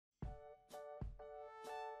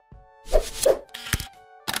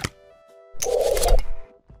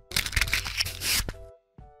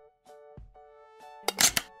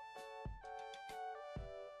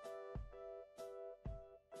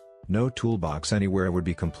No toolbox anywhere would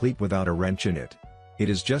be complete without a wrench in it. It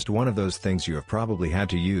is just one of those things you have probably had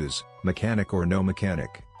to use, mechanic or no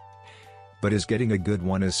mechanic. But is getting a good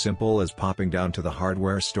one as simple as popping down to the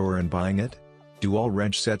hardware store and buying it? Do all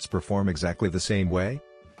wrench sets perform exactly the same way?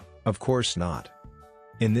 Of course not.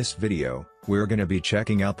 In this video, we're going to be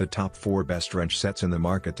checking out the top 4 best wrench sets in the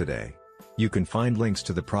market today. You can find links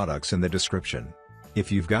to the products in the description.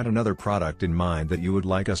 If you've got another product in mind that you would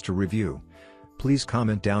like us to review, please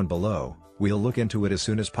comment down below. We'll look into it as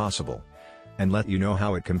soon as possible and let you know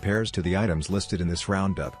how it compares to the items listed in this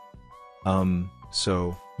roundup.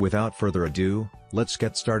 So, without further ado, let's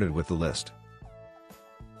get started with the list.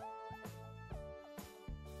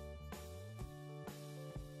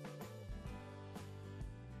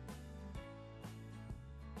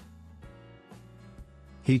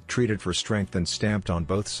 Heat-treated for strength and stamped on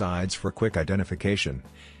both sides for quick identification.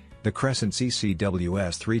 The Crescent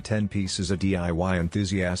CCWS 310 piece is a DIY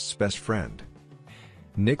enthusiast's best friend.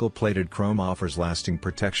 Nickel-plated chrome offers lasting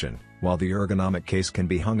protection, while the ergonomic case can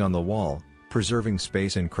be hung on the wall, preserving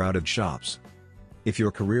space in crowded shops. If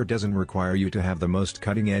your career doesn't require you to have the most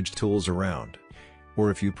cutting-edge tools around,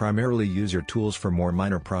 or if you primarily use your tools for more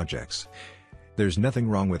minor projects, there's nothing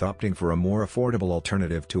wrong with opting for a more affordable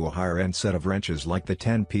alternative to a higher-end set of wrenches like the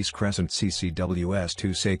 10-piece Crescent CCWS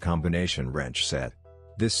 2-say combination wrench set.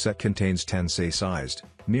 This set contains 10-say sized,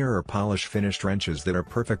 mirror polish finished wrenches that are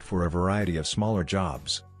perfect for a variety of smaller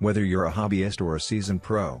jobs, whether you're a hobbyist or a seasoned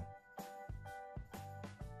pro.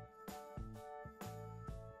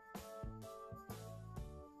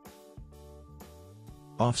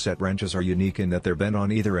 Offset wrenches are unique in that they're bent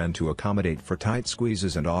on either end to accommodate for tight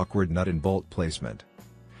squeezes and awkward nut and bolt placement.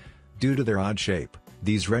 Due to their odd shape,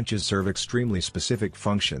 these wrenches serve extremely specific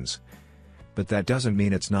functions. But that doesn't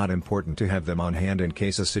mean it's not important to have them on hand in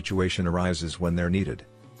case a situation arises when they're needed.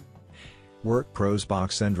 WorkPro's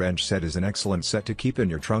box end wrench set is an excellent set to keep in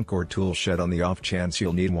your trunk or tool shed on the off chance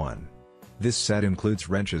you'll need one. This set includes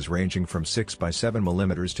wrenches ranging from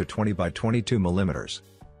 6x7mm to 20x22mm.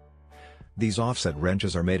 These offset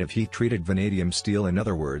wrenches are made of heat-treated vanadium steel. In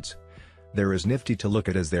other words, they're as nifty to look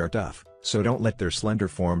at as they're tough, so don't let their slender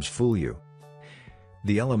forms fool you.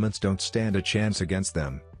 The elements don't stand a chance against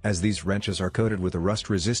them, as these wrenches are coated with a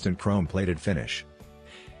rust-resistant chrome-plated finish.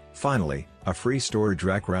 Finally, a free storage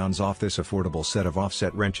rack rounds off this affordable set of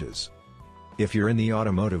offset wrenches. If you're in the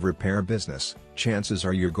automotive repair business, chances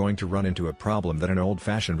are you're going to run into a problem that an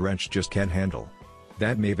old-fashioned wrench just can't handle.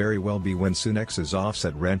 That may very well be when Sunex's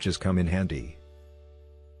offset wrenches come in handy.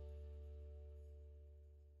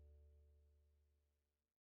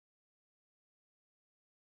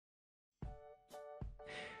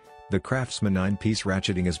 The Craftsman 9-piece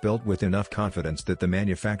ratcheting is built with enough confidence that the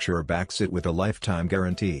manufacturer backs it with a lifetime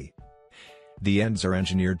guarantee. The ends are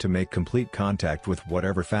engineered to make complete contact with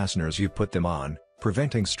whatever fasteners you put them on,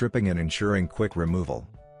 preventing stripping and ensuring quick removal.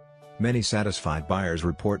 Many satisfied buyers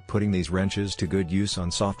report putting these wrenches to good use on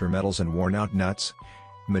softer metals and worn-out nuts,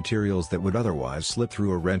 materials that would otherwise slip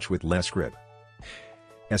through a wrench with less grip.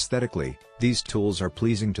 Aesthetically, these tools are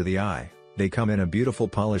pleasing to the eye. They come in a beautiful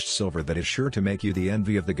polished silver that is sure to make you the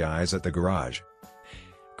envy of the guys at the garage.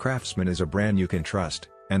 Craftsman is a brand you can trust,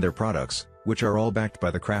 and their products, which are all backed by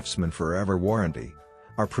the Craftsman Forever warranty,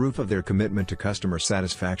 are proof of their commitment to customer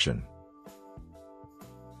satisfaction.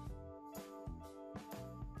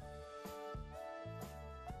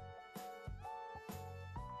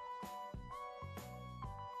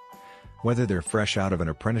 Whether they're fresh out of an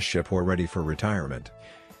apprenticeship or ready for retirement,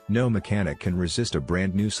 no mechanic can resist a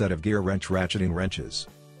brand new set of gear wrench ratcheting wrenches.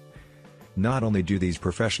 Not only do these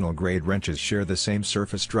professional-grade wrenches share the same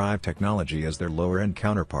surface drive technology as their lower-end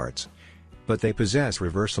counterparts, but they possess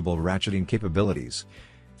reversible ratcheting capabilities,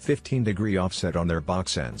 15-degree offset on their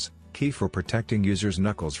box ends, key for protecting users'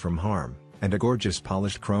 knuckles from harm, and a gorgeous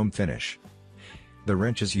polished chrome finish. The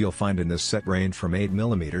wrenches you'll find in this set range from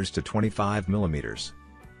 8mm to 25mm.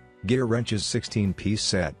 Gear Wrench's 16-piece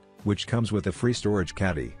set, which comes with a free storage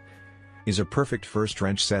caddy, is a perfect first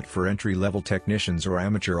wrench set for entry-level technicians or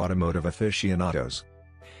amateur automotive aficionados.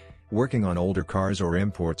 Working on older cars or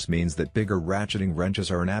imports means that bigger ratcheting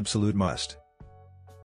wrenches are an absolute must.